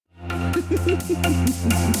So,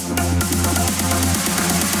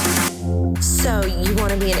 you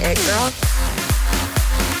want to be an it girl?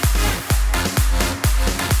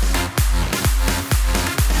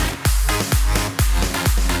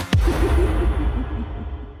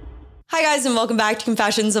 Hi guys, and welcome back to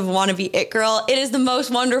Confessions of a Wannabe It Girl. It is the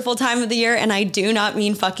most wonderful time of the year, and I do not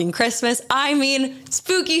mean fucking Christmas. I mean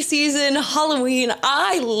spooky season, Halloween.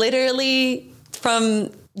 I literally,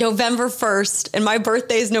 from November 1st, and my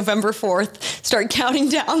birthday is November 4th, start counting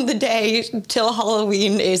down the day till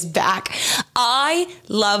Halloween is back. I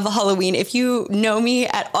love Halloween. If you know me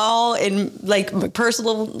at all in like my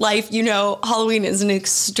personal life, you know Halloween is an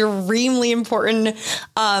extremely important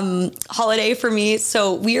holiday for me.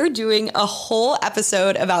 So we are doing a whole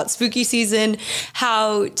episode about spooky season,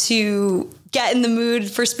 how to get in the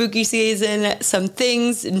mood for spooky season, some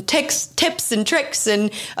things and tips and tricks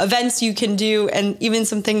and events you can do, and even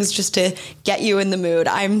some things just to get you in the mood.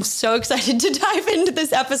 I'm so excited to dive into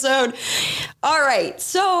this episode. All right.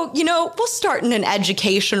 So, we'll start in an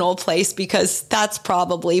educational place because that's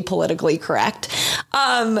probably politically correct.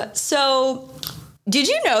 So did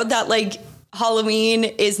you know that Halloween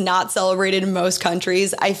is not celebrated in most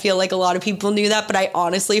countries? I feel like a lot of people knew that, but I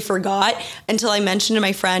honestly forgot until I mentioned to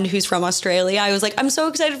my friend who's from Australia. I was like, I'm so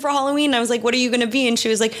excited for Halloween. And I was like, what are you going to be? And she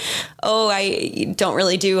was like, oh, I don't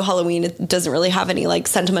really do Halloween. It doesn't really have any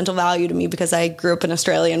sentimental value to me because I grew up in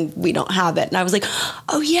Australia and we don't have it. And I was like,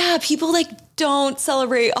 oh yeah, people don't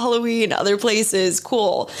celebrate Halloween other places.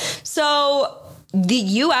 Cool. So the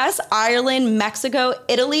US, Ireland, Mexico,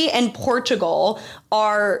 Italy, and Portugal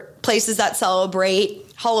are places that celebrate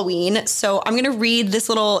Halloween. So I'm going to read this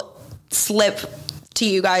little slip to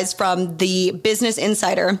you guys from the Business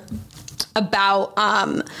Insider about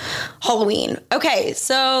Halloween. Okay,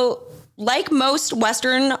 so like most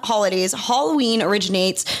Western holidays, Halloween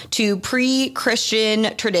originates to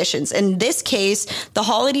pre-Christian traditions. In this case, the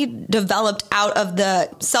holiday developed out of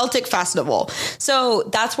the Celtic festival. So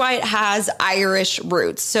that's why it has Irish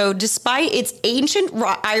roots. So despite its ancient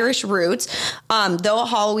Irish roots, though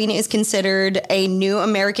Halloween is considered a new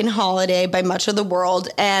American holiday by much of the world,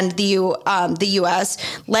 and the U.S.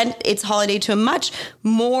 lent its holiday to a much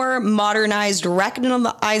more modernized,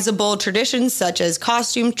 recognizable traditions such as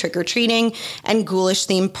costume, trick-or-treating, and ghoulish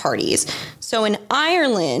themed parties. So in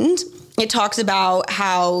Ireland, it talks about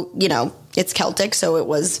how, it's Celtic, so it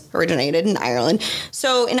was originated in Ireland.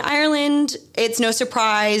 So in Ireland, it's no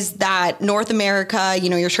surprise that North America,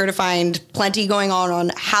 you're sure to find plenty going on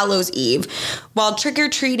Hallows Eve. While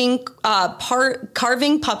trick-or-treating,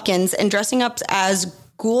 carving pumpkins, and dressing up as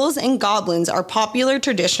ghouls and goblins are popular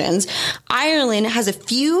traditions, Ireland has a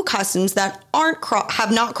few customs that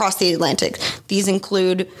have not crossed the Atlantic. These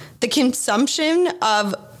include the consumption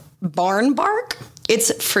of barn bark,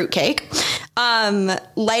 it's fruitcake,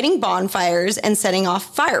 lighting bonfires, and setting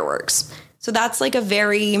off fireworks. So that's a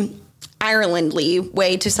very Ireland-y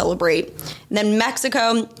way to celebrate. And then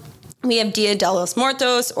Mexico, we have Dia de los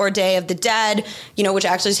Muertos, or Day of the Dead, which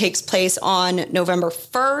actually takes place on November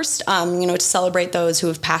 1st, to celebrate those who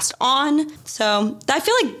have passed on. So I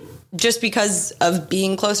feel like just because of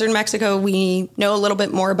being closer to Mexico, we know a little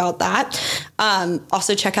bit more about that.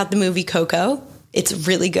 Also, check out the movie Coco. It's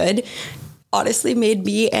really good. Honestly made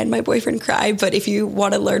me and my boyfriend cry. But if you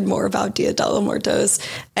want to learn more about Dia de los Muertos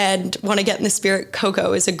and want to get in the spirit,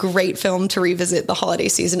 Coco is a great film to revisit the holiday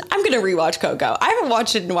season. I'm going to rewatch Coco. I haven't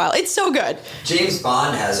watched it in a while. It's so good. James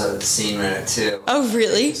Bond has a scene in it too. Oh,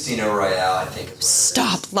 really? Casino Royale, I think.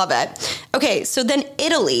 Stop. Love it. Okay, so then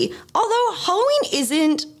Italy. Although Halloween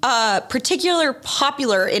isn't particularly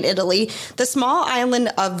popular in Italy, the small island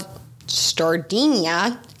of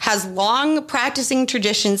Sardinia has long practicing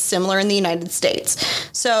traditions similar in the United States.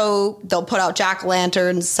 So they'll put out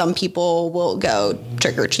jack-o'-lanterns. Some people will go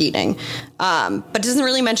trick-or-treating, but doesn't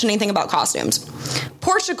really mention anything about costumes.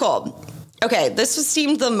 Portugal. Okay, this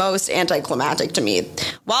seemed the most anticlimactic to me.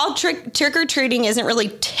 While trick-or-treating isn't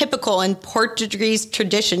really typical in Portuguese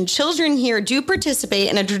tradition, children here do participate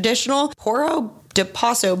in a traditional Porro de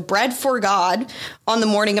Passo, bread for God, on the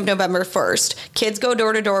morning of November 1st. Kids go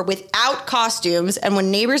door to door without costumes, and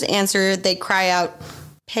when neighbors answer, they cry out,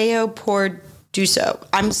 Peo por Duso.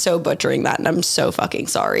 I'm so butchering that, and I'm so fucking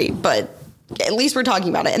sorry, but at least we're talking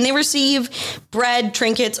about it. And they receive bread,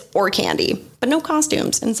 trinkets, or candy, but no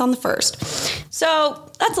costumes, and it's on the 1st.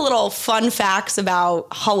 So that's a little fun facts about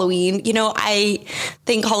Halloween. I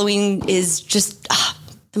think Halloween is just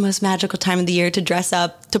the most magical time of the year to dress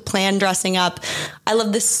up, to plan dressing up. I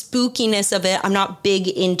love the spookiness of it. I'm not big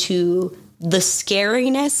into the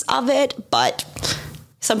scariness of it, but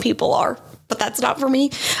some people are. But that's not for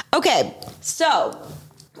me. Okay, so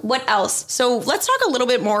What else? So let's talk a little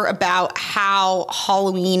bit more about how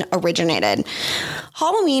Halloween originated.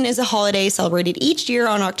 Halloween is a holiday celebrated each year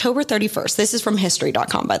on October 31st. This is from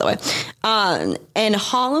history.com, by the way. And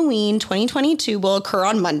Halloween 2022 will occur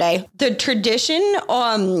on Monday. The tradition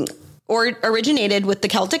originated with the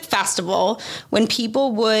Celtic festival when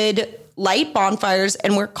people would light bonfires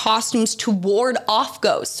and wear costumes to ward off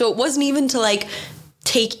ghosts. So it wasn't even to like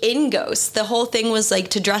take in ghosts. The whole thing was like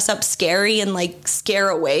to dress up scary and like scare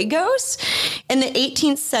away ghosts. In the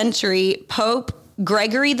 18th century, Pope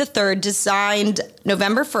Gregory III designed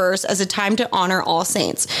November 1st as a time to honor All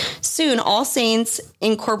Saints. Soon, All Saints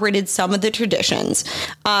incorporated some of the traditions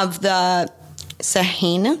of the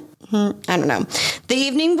Samhain. I don't know. The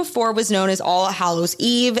evening before was known as All Hallows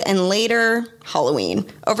Eve and later Halloween.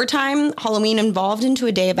 Over time, Halloween evolved into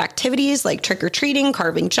a day of activities like trick-or-treating,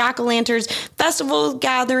 carving jack-o'-lanterns, festival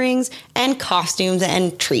gatherings, and costumes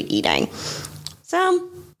and treat eating. So,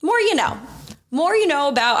 more you know. More you know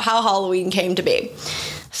about how Halloween came to be.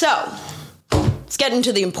 So, let's get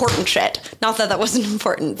into the important shit. Not that wasn't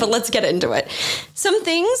important, but let's get into it. Some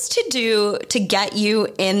things to do to get you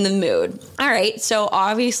in the mood. All right, so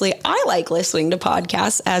obviously I like listening to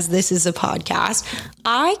podcasts as this is a podcast.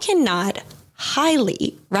 I cannot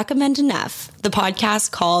highly recommend enough the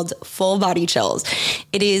podcast called Full Body Chills.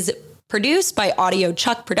 It is produced by Audio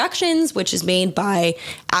Chuck Productions, which is made by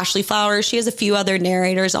Ashley Flowers. She has a few other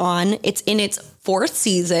narrators on. It's in its 4th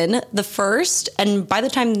season, the first, and by the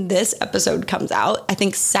time this episode comes out, I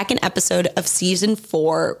think 2nd episode of season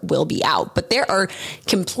 4 will be out. But there are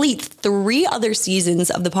complete 3 other seasons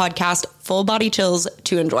of the podcast Full Body Chills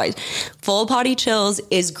to enjoy. Full Body Chills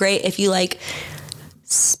is great if you like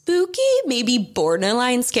spooky, maybe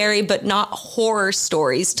borderline scary, but not horror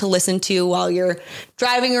stories to listen to while you're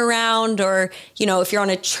driving around, or, you know, if you're on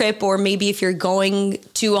a trip, or maybe if you're going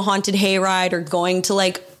to a haunted hayride or going to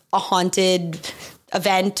like a haunted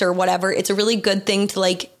event or whatever. It's a really good thing to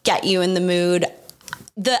like get you in the mood.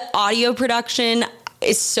 The audio production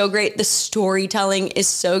is so great. The storytelling is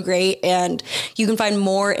so great. And you can find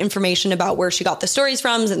more information about where she got the stories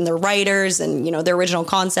from and the writers and, you know, their original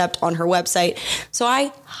concept on her website. So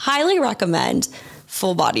I highly recommend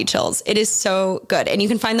Full Body Chills. It is so good. And you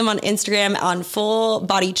can find them on Instagram on Full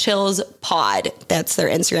Body Chills Pod. That's their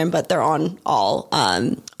Instagram, but they're on all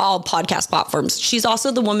podcast platforms. She's also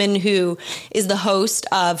the woman who is the host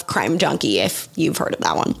of Crime Junkie, if you've heard of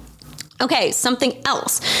that one. Okay, something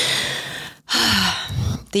else.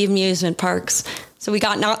 The amusement parks. So we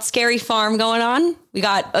got Knott's Scary Farm going on. We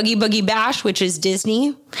got Oogie Boogie Bash, which is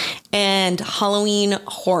Disney, and Halloween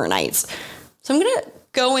Horror Nights. So I'm going to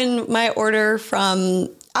go in my order from,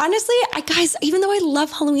 honestly, guys, even though I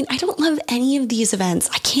love Halloween, I don't love any of these events.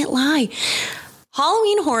 I can't lie.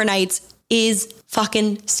 Halloween Horror Nights is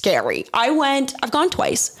fucking scary. I've gone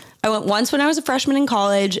twice. I went once when I was a freshman in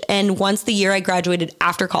college and once the year I graduated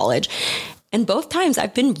after college. And both times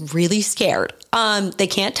I've been really scared. They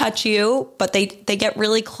can't touch you, but they get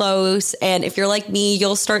really close. And if you're like me,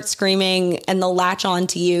 you'll start screaming and they'll latch on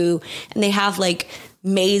to you. And they have like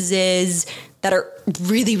mazes that are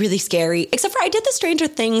really, really scary. Except for I did the Stranger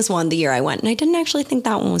Things one the year I went. And I didn't actually think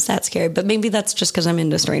that one was that scary. But maybe that's just because I'm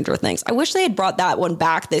into Stranger Things. I wish they had brought that one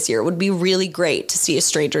back this year. It would be really great to see a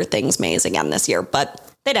Stranger Things maze again this year. But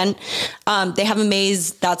they didn't. They have a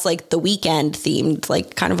maze that's like The Weeknd themed,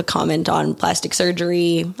 like kind of a comment on plastic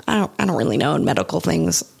surgery. I don't really know, and medical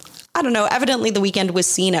things. I don't know. Evidently, The Weeknd was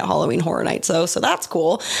seen at Halloween Horror Nights, though, so that's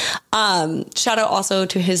cool. Shout out also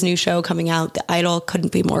to his new show coming out, The Idol.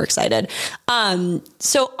 Couldn't be more excited.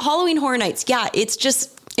 So Halloween Horror Nights, yeah, it's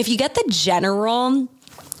just, if you get the general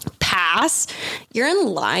pass, you're in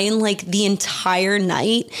line like the entire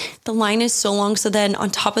night. The line is so long. So then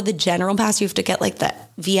on top of the general pass, you have to get like the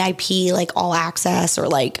VIP, like all access, or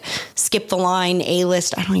like skip the line,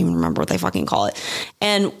 A-list. I don't even remember what they fucking call it.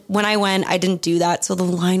 And when I went, I didn't do that. So the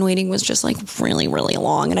line waiting was just like really, really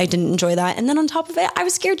long, and I didn't enjoy that. And then on top of it, I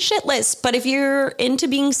was scared shitless. But if you're into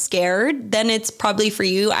being scared, then it's probably for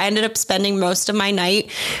you. I ended up spending most of my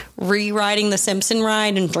night re-riding the Simpson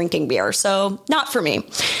ride and drinking beer. So not for me.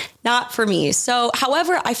 Not for me. So,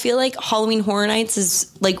 however, I feel like Halloween Horror Nights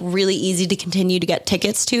is like really easy to continue to get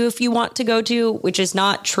tickets to if you want to go to, which is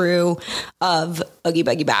not true of Oogie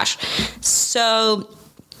Boogie Bash. So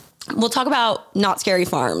we'll talk about Knott's Scary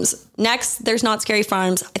Farms. Next, there's Knott's Scary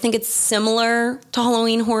Farms. I think it's similar to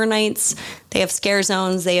Halloween Horror Nights. They have scare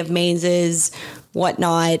zones, they have mazes,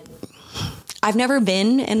 whatnot. I've never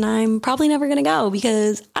been, and I'm probably never going to go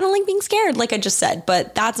because I don't like being scared, like I just said.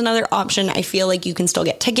 But that's another option. I feel like you can still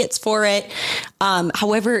get tickets for it.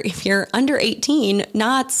 However, if you're under 18,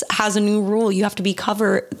 Knott's has a new rule. You have to be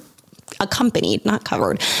accompanied, not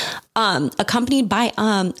covered, accompanied by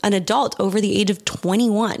an adult over the age of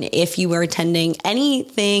 21 if you are attending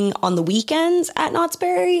anything on the weekends at Knott's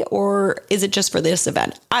Berry, or is it just for this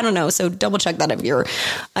event? I don't know. So double check that if you're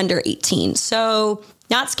under 18. So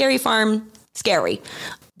Knott's Scary Farm, scary.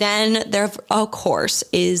 Then there, of course,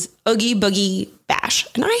 is Oogie Boogie Bash.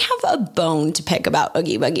 And I have a bone to pick about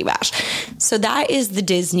Oogie Boogie Bash. So that is the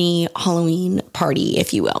Disney Halloween party,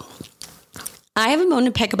 if you will. I have a bone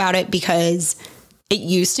to pick about it because it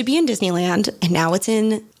used to be in Disneyland and now it's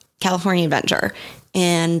in California Adventure.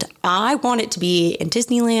 And I want it to be in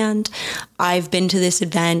Disneyland. I've been to this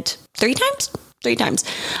event 3 times.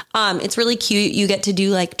 It's really cute. You get to do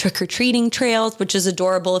like trick-or-treating trails, which is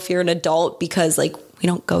adorable if you're an adult because like we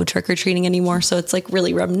don't go trick-or-treating anymore. So it's like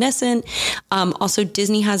really reminiscent. Also,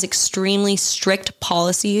 Disney has extremely strict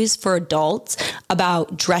policies for adults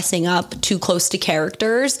about dressing up too close to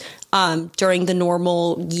characters during the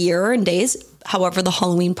normal year and days. However, the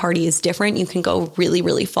Halloween party is different. You can go really,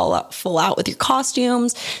 really full out with your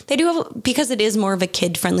costumes. They do have, because it is more of a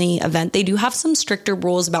kid-friendly event, they do have some stricter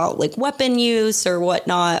rules about like weapon use or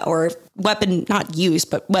whatnot, or weapon, not use,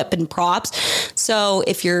 but weapon props. So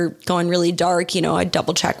if you're going really dark, you know, I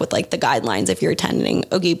double check with like the guidelines if you're attending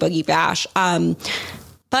Oogie Boogie Bash.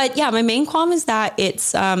 But yeah, my main qualm is that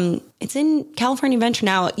it's in California Adventure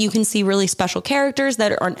now. You can see really special characters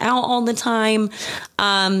that aren't out all the time.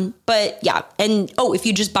 But yeah, and if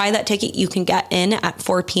you just buy that ticket, you can get in at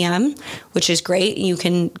 4 p.m., which is great. You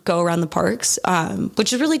can go around the parks,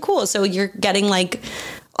 which is really cool. So you're getting like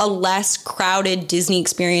a less crowded Disney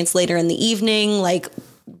experience later in the evening. Like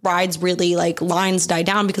rides really like lines die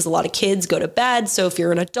down because a lot of kids go to bed. So if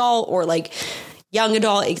you're an adult or like young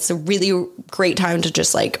adult, it's a really great time to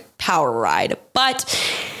just like power ride. But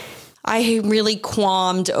I really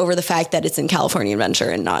qualmed over the fact that it's in California Adventure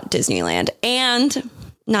and not Disneyland. And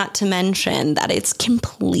not to mention that it's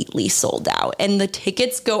completely sold out and the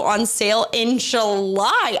tickets go on sale in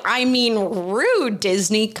July. I mean, rude,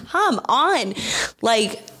 Disney. Come on.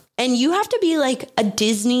 Like, and you have to be like a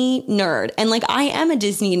Disney nerd. And like, I am a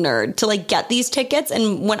Disney nerd to like get these tickets.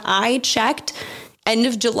 And when I checked end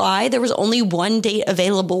of July, there was only one date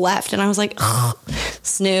available left. And I was like, oh,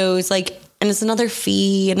 snooze. Like, and it's another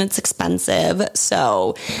fee and it's expensive.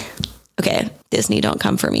 So, okay, Disney, don't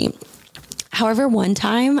come for me. However, one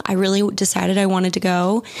time I really decided I wanted to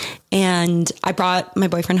go and I brought my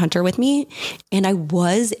boyfriend Hunter with me and I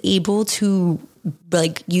was able to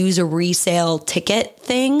like use a resale ticket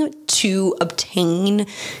thing to obtain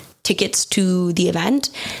tickets to the event.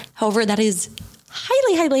 However, that is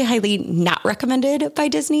highly not recommended by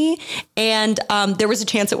Disney. And there was a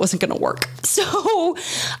chance it wasn't going to work. So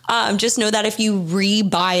just know that if you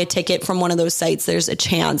re-buy a ticket from one of those sites, there's a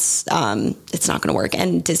chance it's not going to work.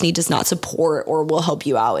 And Disney does not support or will help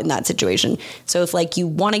you out in that situation. So if like you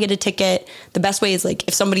want to get a ticket, the best way is like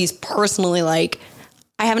if somebody's personally like,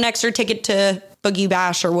 I have an extra ticket to Boogie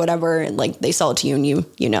Bash or whatever, and like they sell it to you and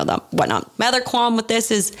you know them, whatnot. My other qualm with this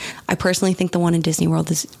is I personally think the one in Disney World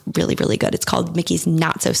is really, really good. It's called Mickey's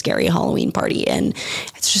Not So Scary Halloween Party. And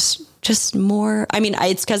it's just more, I mean,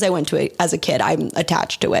 it's because I went to it as a kid. I'm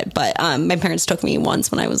attached to it, but my parents took me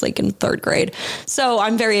once when I was like in 3rd grade. So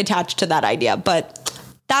I'm very attached to that idea, but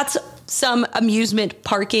that's some amusement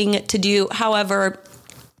parking to do. However,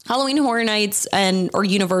 Halloween Horror Nights or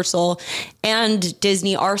Universal and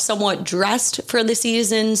Disney are somewhat dressed for the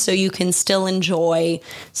season, so you can still enjoy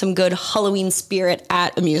some good Halloween spirit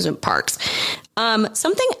at amusement parks.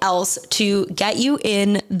 Something else to get you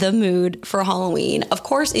in the mood for Halloween, of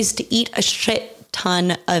course, is to eat a shit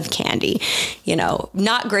ton of candy. You know,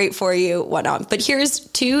 not great for you, whatnot. But here's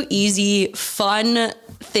 2 easy, fun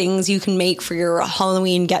things you can make for your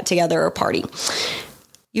Halloween get-together or party.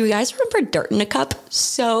 You guys remember Dirt in a Cup?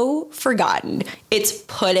 So forgotten. It's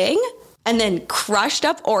pudding and then crushed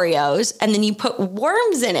up Oreos, and then you put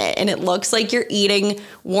worms in it, and it looks like you're eating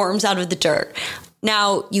worms out of the dirt.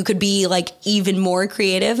 Now, you could be like even more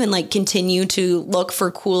creative and like continue to look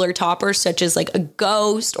for cooler toppers, such as like a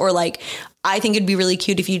ghost, or like I think it'd be really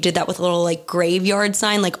cute if you did that with a little like graveyard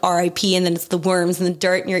sign, like RIP, and then it's the worms and the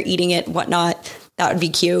dirt and you're eating it, whatnot. That would be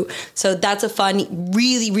cute. So that's a fun,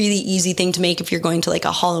 really, really easy thing to make if you're going to like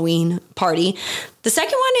a Halloween party. The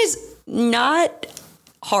second one is not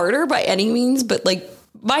harder by any means, but like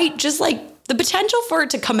might just like the potential for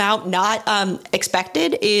it to come out not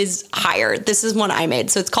expected is higher. This is one I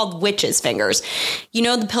made. So it's called Witch's Fingers. You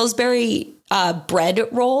know, the Pillsbury bread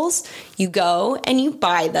rolls. You go and you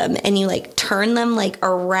buy them and you like turn them like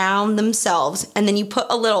around themselves. And then you put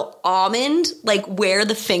a little almond like where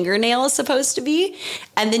the fingernail is supposed to be.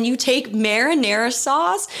 And then you take marinara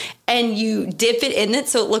sauce and you dip it in it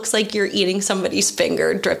so it looks like you're eating somebody's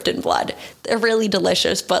finger dripped in blood. They're really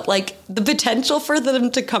delicious, but like the potential for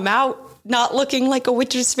them to come out not looking like a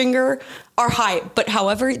witch's finger are high. But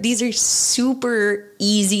however, these are super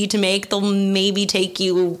easy to make. They'll maybe take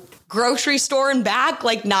you grocery store and back,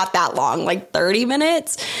 like not that long, like 30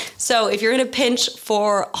 minutes. So if you're in a pinch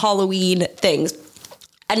for Halloween things,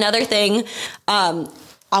 another thing,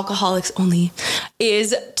 alcoholics only,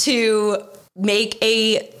 is to make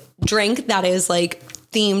a drink that is like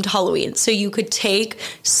themed Halloween. So you could take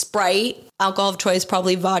Sprite, alcohol of choice,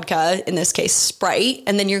 probably vodka, in this case, Sprite.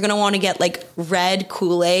 And then you're going to want to get like red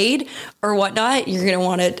Kool-Aid or whatnot. You're going to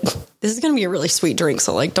want to, this is going to be a really sweet drink.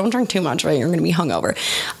 So like, don't drink too much of it. You're going to be hungover.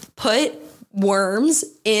 Put worms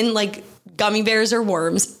in, like gummy bears or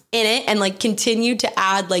worms in it, and like continue to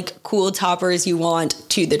add like cool toppers you want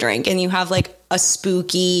to the drink. And you have like a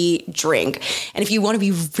spooky drink. And if you want to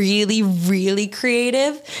be really, really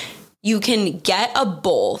creative, you can get a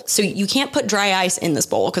bowl. So you can't put dry ice in this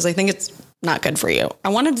bowl because I think it's not good for you. I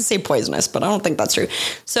wanted to say poisonous, but I don't think that's true.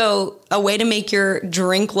 So a way to make your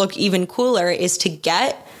drink look even cooler is to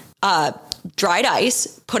get dried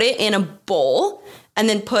ice, put it in a bowl, and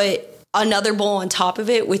then put another bowl on top of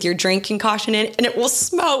it with your drink concoction in, and it will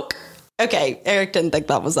smoke. Okay, Eric didn't think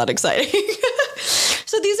that was that exciting.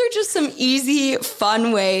 So these are just some easy,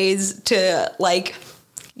 fun ways to, like,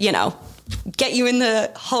 you know, get you in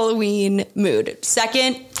the Halloween mood.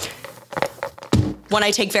 Second, one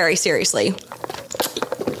I take very seriously,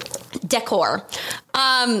 decor.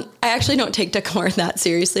 I actually don't take decor that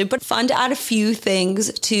seriously, but fun to add a few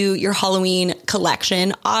things to your Halloween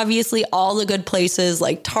collection. Obviously, all the good places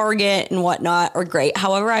like Target and whatnot are great.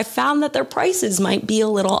 However, I found that their prices might be a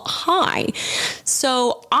little high.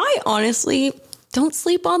 So I honestly don't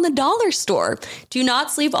sleep on the dollar store. Do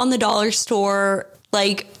not sleep on the dollar store,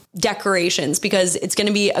 like, decorations, because it's going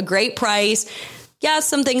to be a great price. Yeah,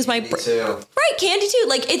 some things might... Right, candy too.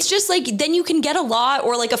 Like, it's just like, then you can get a lot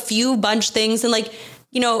or like a few bunch things. And like,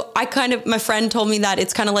 you know, my friend told me that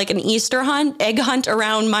it's kind of like an Easter egg hunt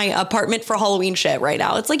around my apartment for Halloween shit right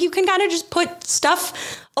now. It's like, you can kind of just put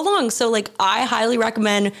stuff along. So like, I highly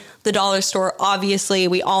recommend the dollar store. Obviously,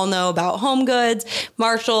 we all know about Home Goods,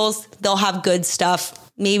 Marshalls. They'll have good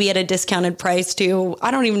stuff, maybe at a discounted price too.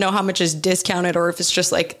 I don't even know how much is discounted or if it's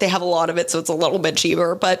just like they have a lot of it, so it's a little bit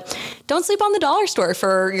cheaper. But don't sleep on the dollar store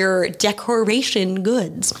for your decoration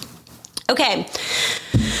goods. Okay.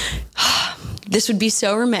 This would be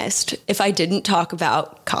so remiss if I didn't talk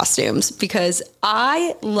about costumes, because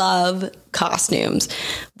I love costumes.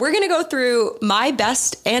 We're going to go through my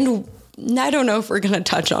best, and I don't know if we're going to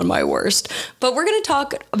touch on my worst, but we're going to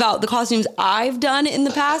talk about the costumes I've done in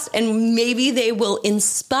the past, and maybe they will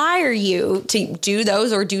inspire you to do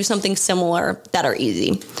those or do something similar that are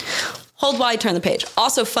easy. Hold while I turn the page.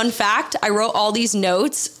 Also, fun fact, I wrote all these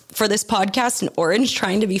notes for this podcast in orange,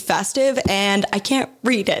 trying to be festive, and I can't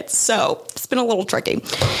read it. So it's been a little tricky.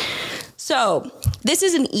 So this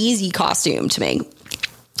is an easy costume to make.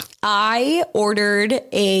 I ordered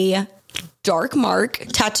a dark mark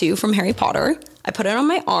tattoo from Harry Potter. I put it on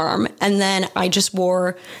my arm, and then I just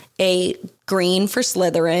wore a green for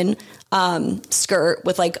Slytherin skirt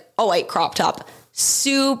with like a white crop top.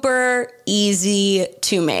 Super easy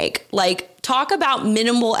to make. Like, talk about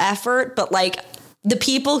minimal effort, but like, the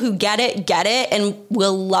people who get it and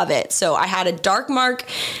will love it. So I had a dark mark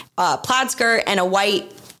plaid skirt and a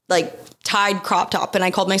white like tied crop top, and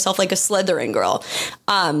I called myself like a Slytherin girl.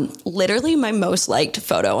 Literally my most liked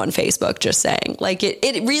photo on Facebook, just saying. Like,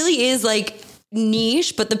 it really is like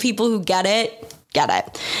niche, but the people who get it, get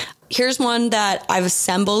it. Here's one that I've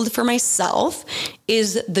assembled for myself,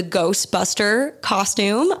 is the Ghostbuster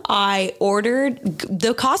costume. I ordered,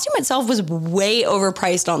 the costume itself was way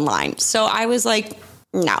overpriced online. So I was like,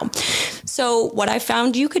 no. So what I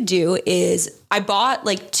found you could do is I bought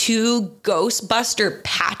like 2 Ghostbuster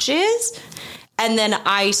patches, and then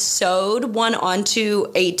I sewed one onto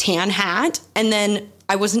a tan hat, and then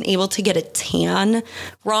I wasn't able to get a tan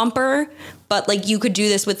romper, but like you could do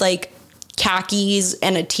this with like khakis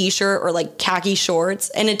and a t-shirt, or like khaki shorts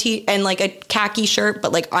and and like a khaki shirt,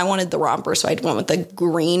 but like I wanted the romper, so I went with the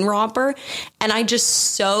green romper, and I just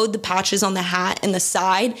sewed the patches on the hat and the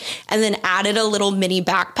side, and then added a little mini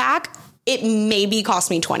backpack. It maybe cost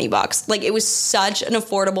me $20. Like, it was such an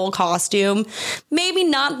affordable costume. Maybe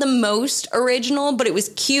not the most original, but it was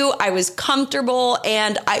cute. I was comfortable,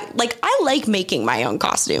 and I like making my own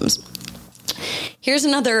costumes. Here's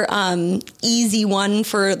another easy one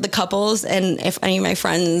for the couples. And if any of my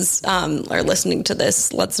friends are listening to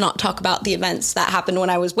this, let's not talk about the events that happened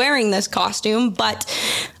when I was wearing this costume, but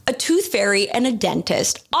a tooth fairy and a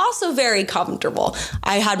dentist. Also very comfortable.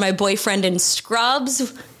 I had my boyfriend in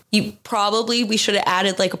scrubs. We should have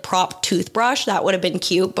added like a prop toothbrush. That would have been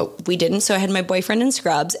cute, but we didn't. So I had my boyfriend in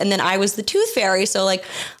scrubs, and then I was the tooth fairy. So like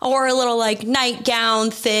I wore a little like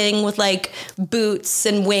nightgown thing with like boots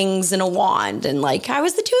and wings and a wand. And like I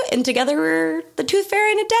was and together we're the tooth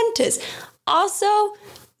fairy and a dentist. Also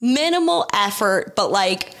minimal effort, but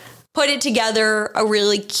like put it together, a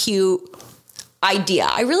really cute idea.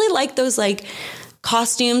 I really like those like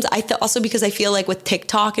costumes. Also because I feel like with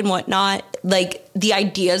TikTok and whatnot, like the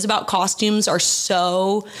ideas about costumes are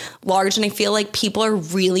so large, and I feel like people are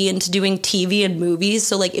really into doing TV and movies.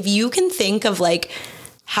 So like if you can think of like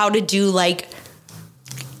how to do like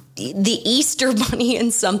the Easter Bunny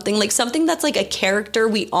and something that's like a character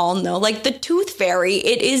we all know, like the Tooth Fairy,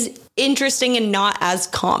 it is interesting and not as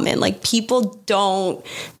common. Like people don't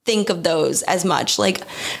think of those as much. Like I'm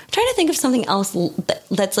trying to think of something else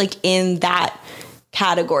that's like in that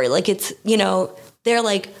category. Like it's, they're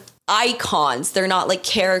like icons. They're not like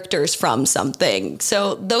characters from something.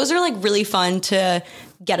 So those are like really fun to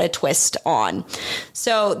get a twist on.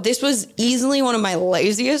 So this was easily one of my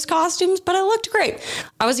laziest costumes, but it looked great.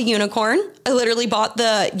 I was a unicorn. I literally bought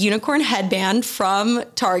the unicorn headband from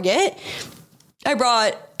Target. I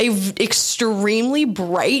brought a extremely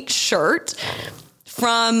bright shirt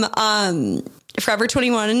from Forever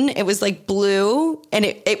 21. It was like blue, and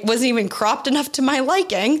it wasn't even cropped enough to my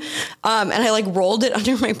liking. And I like rolled it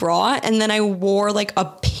under my bra, and then I wore like a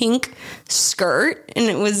pink skirt, and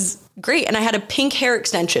it was great. And I had a pink hair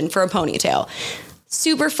extension for a ponytail.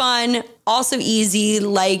 Super fun, also easy,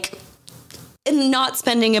 like, and not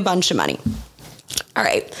spending a bunch of money. All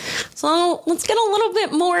right, so let's get a little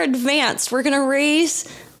bit more advanced. We're gonna raise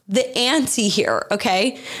the ante here,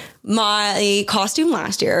 okay? My costume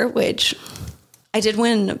last year, which I did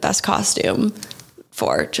win best costume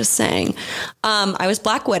for, just saying. I was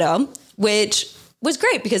Black Widow, which was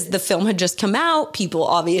great because the film had just come out. People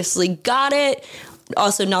obviously got it.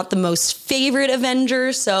 Also not the most favorite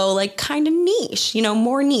Avenger, so like kind of niche,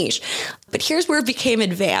 more niche. But here's where it became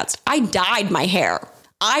advanced. I dyed my hair.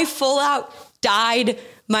 I full out dyed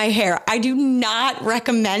my hair. I do not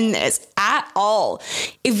recommend this at all.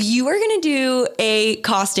 If you are going to do a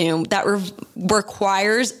costume that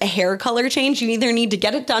requires a hair color change, you either need to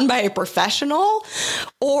get it done by a professional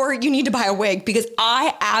or you need to buy a wig, because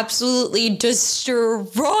I absolutely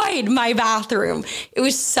destroyed my bathroom. It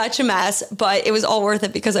was such a mess, but it was all worth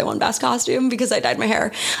it because I won best costume because I dyed my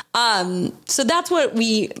hair. So that's what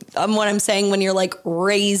I'm saying when you're like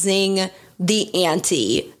raising the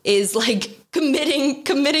ante, is like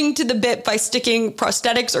committing to the bit by sticking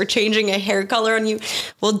prosthetics or changing a hair color, and you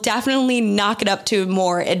will definitely knock it up to a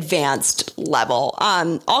more advanced level.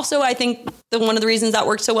 Also, I think one of the reasons that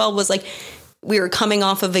worked so well was like we were coming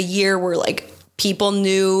off of a year where like people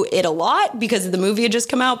knew it a lot because the movie had just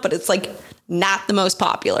come out, but it's like not the most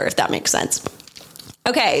popular, if that makes sense.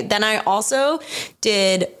 Okay, then I also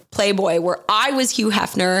did Playboy, where I was Hugh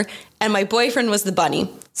Hefner and my boyfriend was the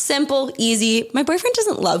bunny. Simple, easy. My boyfriend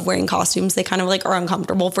doesn't love wearing costumes. They kind of like are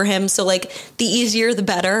uncomfortable for him. So like the easier, the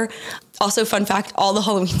better. Also, fun fact, all the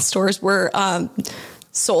Halloween stores were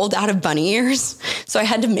sold out of bunny ears. So I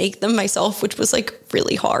had to make them myself, which was like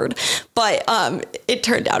really hard. But it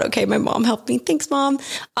turned out okay. My mom helped me. Thanks, Mom.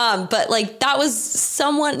 But like that was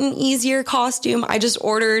somewhat an easier costume. I just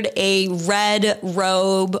ordered a red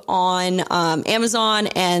robe on Amazon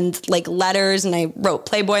and like letters, and I wrote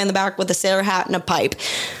Playboy on the back with a sailor hat and a pipe.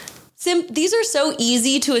 These are so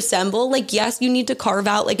easy to assemble. Like, yes, you need to carve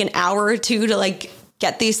out like an hour or two to like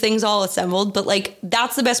get these things all assembled, but like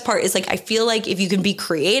that's the best part, is like I feel like if you can be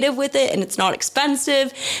creative with it and it's not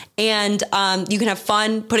expensive and you can have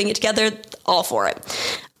fun putting it together, all for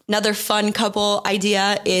it. Another fun couple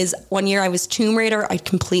idea is one year I was Tomb Raider. I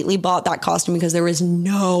completely bought that costume because there was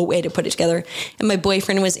no way to put it together. And my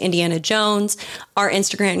boyfriend was Indiana Jones. Our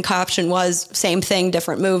Instagram caption was same thing,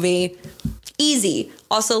 different movie. Easy.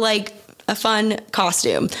 Also like a fun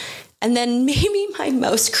costume. And then maybe my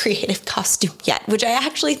most creative costume yet, which I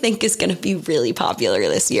actually think is going to be really popular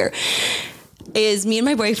this year, is me and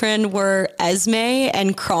my boyfriend were Esme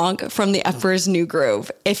and Kronk from The Emperor's New Groove.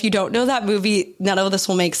 If you don't know that movie, none of this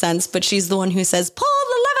will make sense, but she's the one who says, "Pull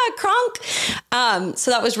the lever, Kronk."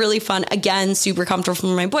 So that was really fun. Again, super comfortable for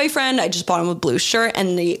my boyfriend. I just bought him a blue shirt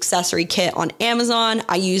and the accessory kit on Amazon.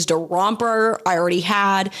 I used a romper I already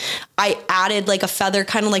had. I added like a feather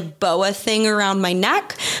kind of like boa thing around my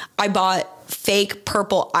neck. I bought fake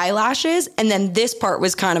purple eyelashes. And then this part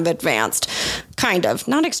was kind of advanced, kind of,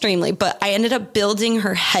 not extremely, but I ended up building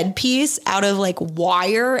her headpiece out of like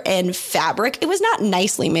wire and fabric. It was not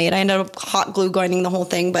nicely made. I ended up hot glue gunning the whole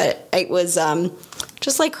thing, but it was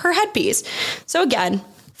just like her headpiece. So again,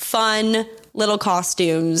 fun little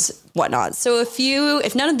costumes, whatnot. So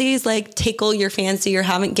if none of these like tickle your fancy or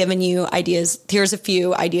haven't given you ideas, here's a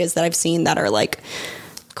few ideas that I've seen that are like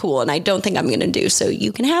cool, and I don't think I'm going to do, so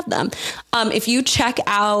you can have them. If you check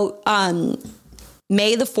out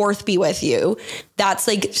May the 4th be with you, that's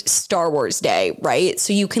like Star Wars Day, right?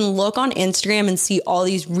 So you can look on Instagram and see all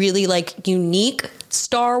these really like unique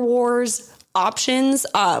Star Wars options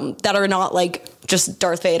that are not like just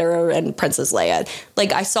Darth Vader and Princess Leia.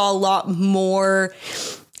 Like I saw a lot more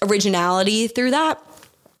originality through that.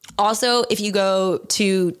 Also, if you go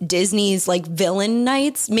to Disney's like villain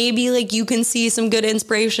nights, maybe like you can see some good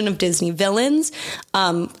inspiration of Disney villains.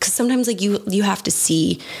 Cause sometimes like you have to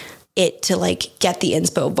see it to like get the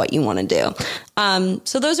inspo of what you want to do.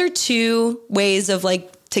 So those are two ways of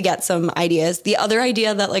like to get some ideas. The other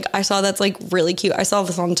idea that like I saw that's like really cute, I saw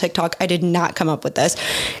this on TikTok, I did not come up with this,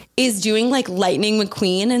 is doing like Lightning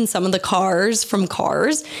McQueen and some of the cars from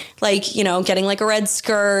Cars, like, you know, getting like a red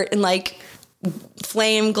skirt and like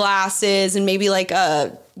flame glasses and maybe like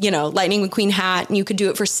a, you know, Lightning McQueen hat. And you could do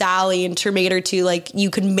it for Sally and Terminator too. Like you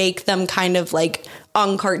could make them kind of like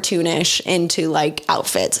uncartoonish into like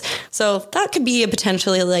outfits. So that could be a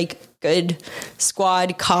potentially like good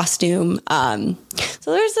squad costume.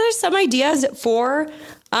 So there's some ideas for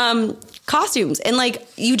costumes, and like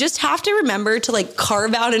you just have to remember to like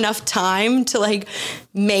carve out enough time to like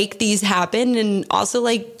make these happen, and also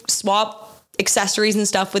like swap accessories and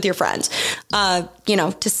stuff with your friends, you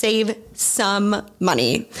know, to save some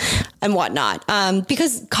money and whatnot.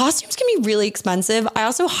 Because costumes can be really expensive. I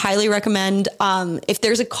also highly recommend, if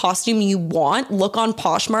there's a costume you want, look on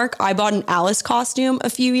Poshmark. I bought an Alice costume a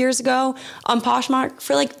few years ago on Poshmark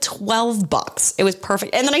for like $12. It was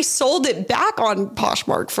perfect. And then I sold it back on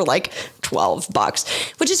Poshmark for like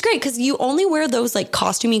 $12, which is great because you only wear those like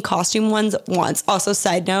costumey costume ones once. Also,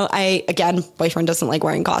 side note, boyfriend doesn't like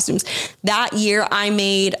wearing costumes. That year I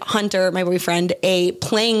made Hunter, my boyfriend, a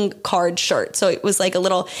playing card shirt. So it was like a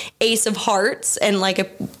little ace of hearts and like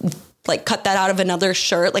cut that out of another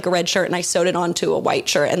shirt, like a red shirt, and I sewed it onto a white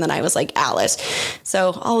shirt, and then I was like Alice.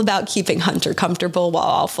 So all about keeping Hunter comfortable while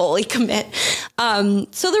I'll fully commit.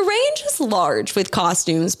 So the range is large with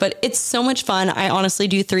costumes, but it's so much fun. I honestly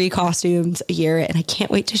do 3 costumes a year, and I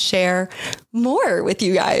can't wait to share more with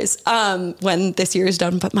you guys when this year is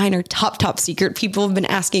done. But mine are top secret. People have been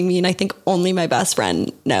asking me, and I think only my best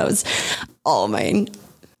friend knows all of mine.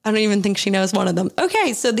 I don't even think she knows one of them.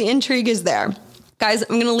 Okay, so the intrigue is there. Guys,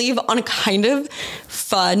 I'm going to leave on a kind of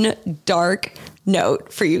fun, dark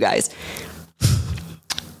note for you guys.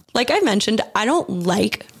 Like I mentioned, I don't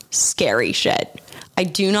like scary shit. I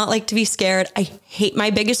do not like to be scared. I hate, my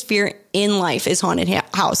biggest fear in life is haunted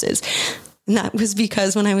houses. And that was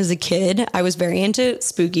because when I was a kid, I was very into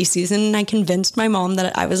spooky season, and I convinced my mom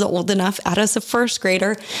that I was old enough as a first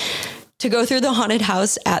grader to go through the haunted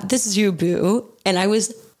house at the Zoo Boo. And I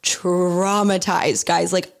was traumatized,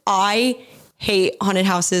 guys. Like I hate haunted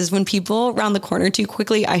houses. When people round the corner too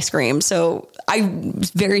quickly, I scream. So I'm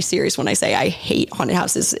very serious when I say I hate haunted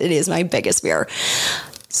houses. It is my biggest fear.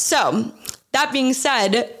 So that being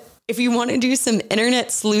said, if you want to do some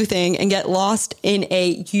internet sleuthing and get lost in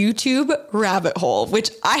a YouTube rabbit hole, which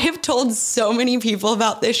I have told so many people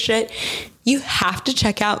about this shit, you have to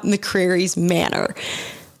check out McCreary's Manor.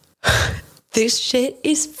 This shit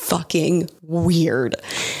is fucking weird.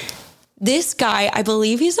 This guy, I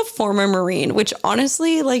believe he's a former Marine, which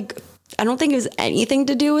honestly, like, I don't think it has anything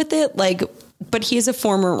to do with it. Like, but he is a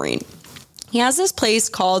former Marine. He has this place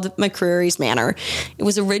called McCreary's Manor. It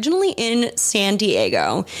was originally in San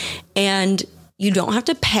Diego, and you don't have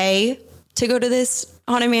to pay to go to this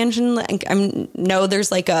haunted mansion. Like,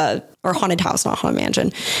 there's like or haunted house, not haunted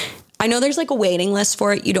mansion. I know there's like a waiting list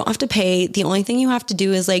for it. You don't have to pay. The only thing you have to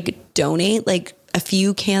do is like donate like a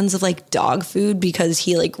few cans of like dog food, because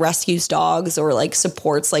he like rescues dogs or like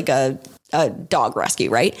supports like a dog rescue,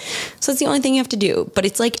 right? So that's the only thing you have to do. But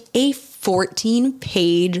it's like a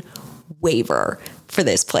 14-page waiver for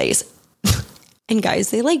this place. And guys,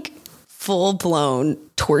 they like full blown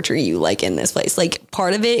torture you like in this place. Like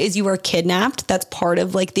part of it is you are kidnapped. That's part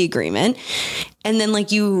of like the agreement. And then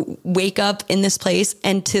like you wake up in this place,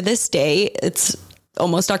 and to this day, it's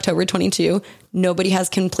almost October 22. Nobody has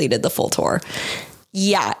completed the full tour.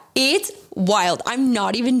 Yeah, it's wild. I'm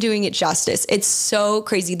not even doing it justice. It's so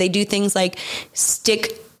crazy. They do things like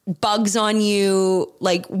stick bugs on you,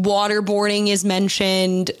 like waterboarding is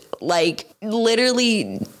mentioned, like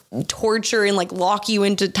literally torture and like lock you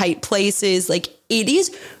into tight places. Like it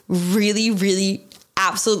is really, really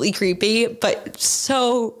absolutely creepy, but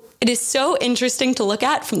it is so interesting to look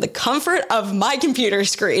at from the comfort of my computer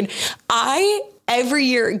screen. I every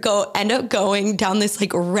year end up going down this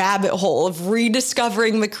like rabbit hole of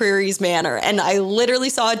rediscovering McCreary's Manor. And I literally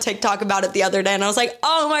saw a TikTok about it the other day and I was like,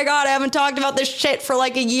 oh my God, I haven't talked about this shit for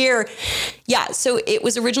like a year. Yeah. So it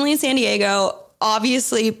was originally in San Diego.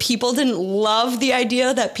 Obviously, people didn't love the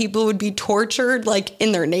idea that people would be tortured like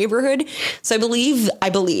in their neighborhood. So I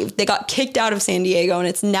believe they got kicked out of San Diego and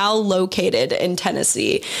it's now located in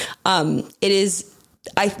Tennessee. It is,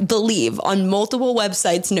 I believe, on multiple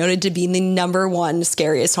websites noted to be the number one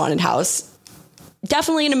scariest haunted house.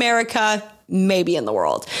 Definitely in America, maybe in the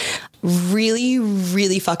world. Really,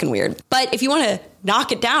 really fucking weird. But if you want to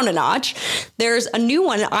knock it down a notch, there's a new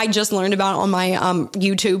one I just learned about on my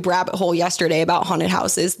YouTube rabbit hole yesterday about haunted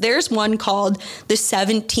houses. There's one called The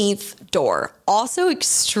 17th Door. Also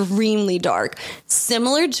extremely dark.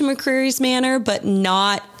 Similar to McCreary's Manor, but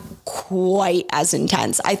not quite as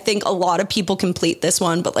intense. I think a lot of people complete this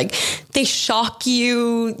one, but like they shock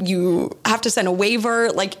you. You have to send a waiver.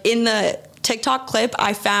 Like in the TikTok clip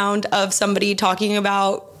I found of somebody talking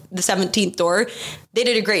about the 17th door, they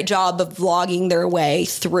did a great job of vlogging their way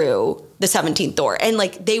through the 17th door. And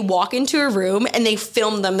like they walk into a room and they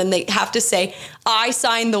film them and they have to say, I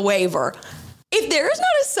signed the waiver. If there is not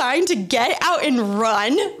a sign to get out and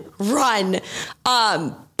run.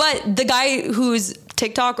 But the guy whose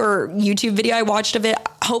TikTok or YouTube video I watched of it,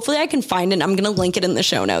 hopefully I can find it. I'm going to link it in the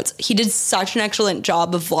show notes. He did such an excellent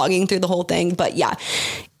job of vlogging through the whole thing. But yeah,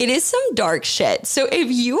 it is some dark shit. So if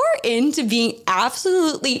you are into being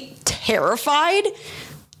absolutely terrified,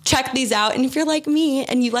 check these out. And if you're like me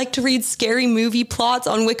and you like to read scary movie plots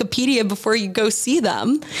on Wikipedia before you go see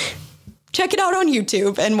them, check it out on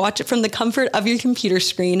YouTube and watch it from the comfort of your computer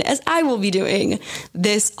screen, as I will be doing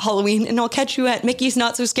this Halloween. And I'll catch you at Mickey's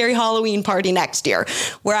Not So Scary Halloween party next year,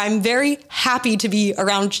 where I'm very happy to be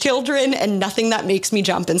around children and nothing that makes me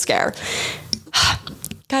jump and scare.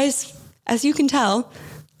 Guys, as you can tell,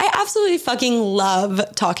 I absolutely fucking love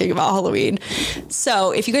talking about Halloween. So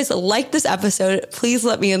if you guys like this episode, please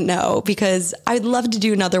let me know, because I'd love to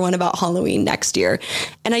do another one about Halloween next year.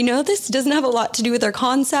 And I know this doesn't have a lot to do with our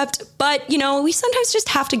concept, but you know, we sometimes just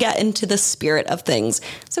have to get into the spirit of things.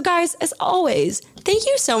 So guys, as always, thank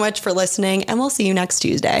you so much for listening, and we'll see you next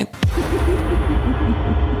Tuesday.